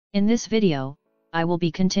In this video, I will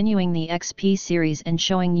be continuing the XP series and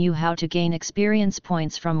showing you how to gain experience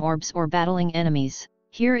points from orbs or battling enemies.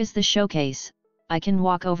 Here is the showcase. I can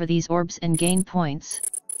walk over these orbs and gain points.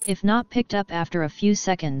 If not picked up after a few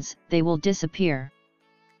seconds, they will disappear.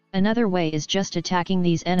 Another way is just attacking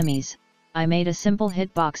these enemies. I made a simple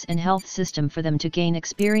hitbox and health system for them to gain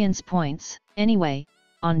experience points. Anyway,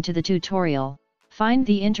 on to the tutorial. Find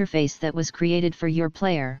the interface that was created for your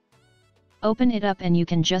player. Open it up and you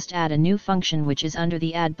can just add a new function which is under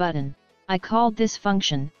the Add button. I called this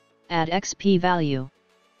function, Add XP Value.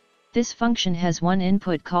 This function has one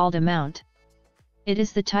input called amount. It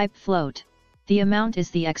is the type float. The amount is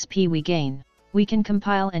the XP we gain. We can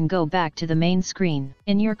compile and go back to the main screen.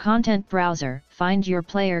 In your content browser, find your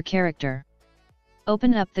player character.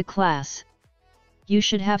 Open up the class. You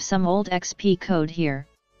should have some old XP code here,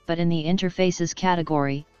 but in the interfaces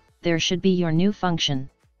category, there should be your new function.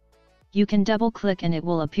 You can double-click and it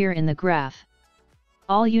will appear in the graph.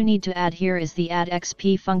 All you need to add here is the Add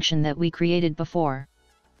XP function that we created before.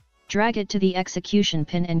 Drag it to the execution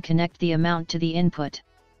pin and connect the amount to the input.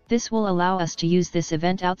 This will allow us to use this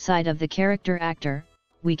event outside of the character actor.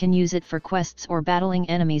 We can use it for quests or battling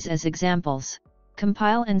enemies as examples.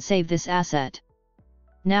 Compile and save this asset.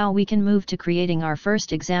 Now we can move to creating our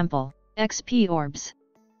first example, XP Orbs.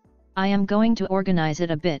 I am going to organize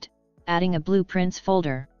it a bit, adding a blueprints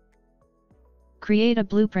folder. Create a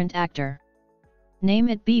blueprint actor. Name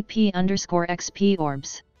it BP_XP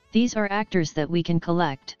Orbs. These are actors that we can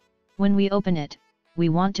collect. When we open it, we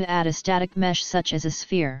want to add a static mesh such as a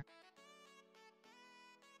sphere.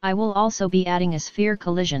 I will also be adding a sphere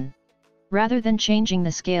collision. Rather than changing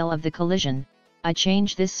the scale of the collision, I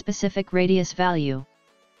change this specific radius value.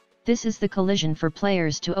 This is the collision for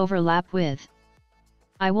players to overlap with.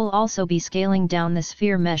 I will also be scaling down the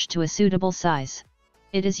sphere mesh to a suitable size.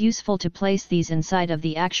 It is useful to place these inside of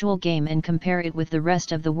the actual game and compare it with the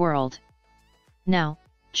rest of the world. Now,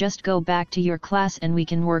 just go back to your class and we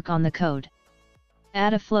can work on the code.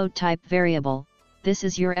 Add a float type variable. This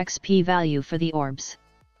is your XP value for the orbs.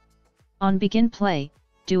 On begin play,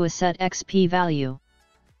 do a set XP value.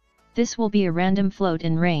 This will be a random float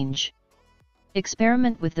in range.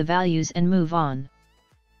 Experiment with the values and move on.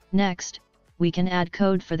 Next, we can add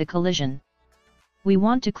code for the collision. We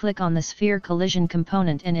want to click on the sphere collision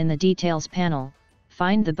component and in the details panel,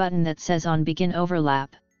 find the button that says on begin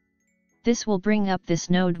overlap. This will bring up this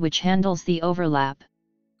node which handles the overlap.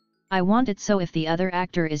 I want it so if the other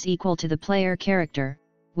actor is equal to the player character,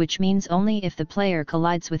 which means only if the player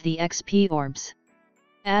collides with the XP orbs.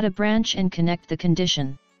 Add a branch and connect the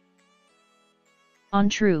condition. On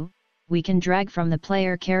true, we can drag from the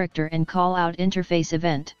player character and call out interface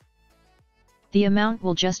event. The amount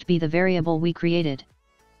will just be the variable we created.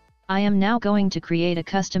 I am now going to create a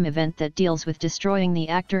custom event that deals with destroying the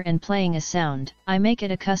actor and playing a sound. I make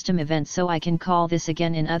it a custom event so I can call this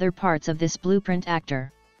again in other parts of this blueprint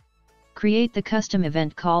actor. Create the custom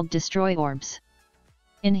event called Destroy Orbs.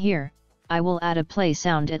 In here, I will add a play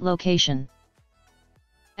sound at location.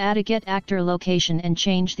 Add a get actor location and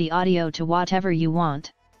change the audio to whatever you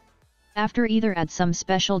want. After either add some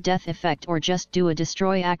special death effect or just do a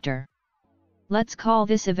destroy actor. Let's call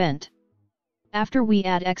this event. After we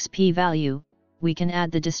add XP value, we can add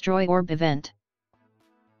the destroy orb event.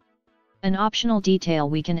 An optional detail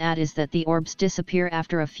we can add is that the orbs disappear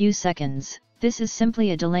after a few seconds. This is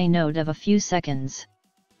simply a delay node of a few seconds.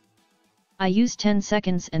 I use 10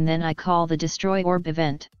 seconds and then I call the destroy orb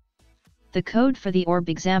event. The code for the orb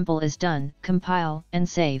example is done. Compile and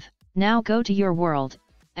save. Now go to your world,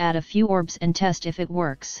 add a few orbs and test if it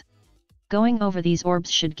works. Going over these orbs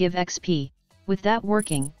should give XP. With that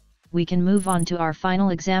working, we can move on to our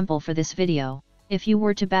final example for this video. If you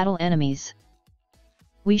were to battle enemies,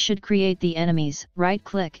 we should create the enemies,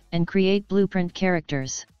 right-click and create blueprint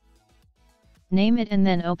characters. Name it and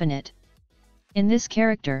then open it. In this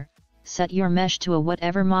character, set your mesh to a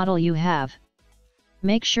whatever model you have.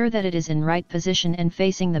 Make sure that it is in right position and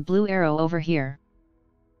facing the blue arrow over here.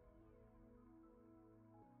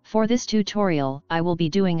 For this tutorial, I will be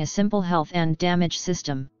doing a simple health and damage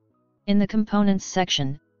system. In the Components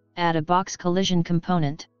section, add a box collision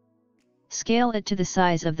component. Scale it to the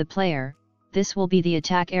size of the player, this will be the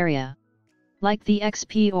attack area. Like the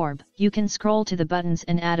XP orb, you can scroll to the buttons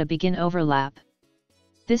and add a begin overlap.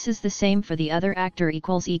 This is the same for the other actor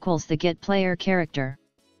 == the get player character.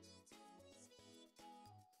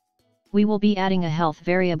 We will be adding a health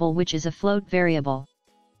variable which is a float variable.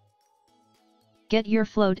 Get your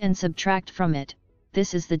float and subtract from it,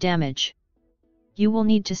 this is the damage. You will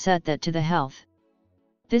need to set that to the health.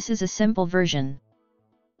 This is a simple version.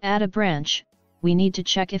 Add a branch, we need to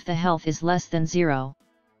check if the health is less than 0.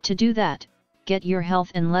 To do that, get your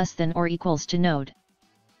health in less than or equals to node.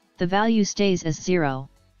 The value stays as 0.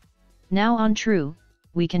 Now on true,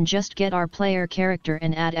 we can just get our player character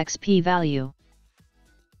and add XP value.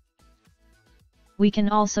 We can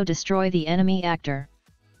also destroy the enemy actor.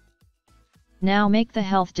 Now make the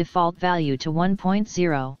health default value to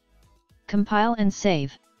 1.0. Compile and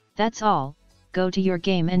save. That's all, go to your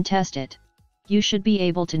game and test it. You should be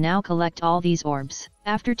able to now collect all these orbs.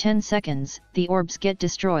 After 10 seconds, the orbs get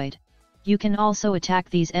destroyed. You can also attack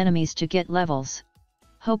these enemies to get levels.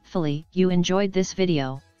 Hopefully, you enjoyed this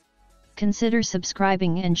video. Consider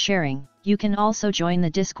subscribing and sharing. You can also join the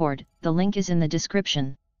Discord, the link is in the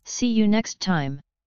description. See you next time.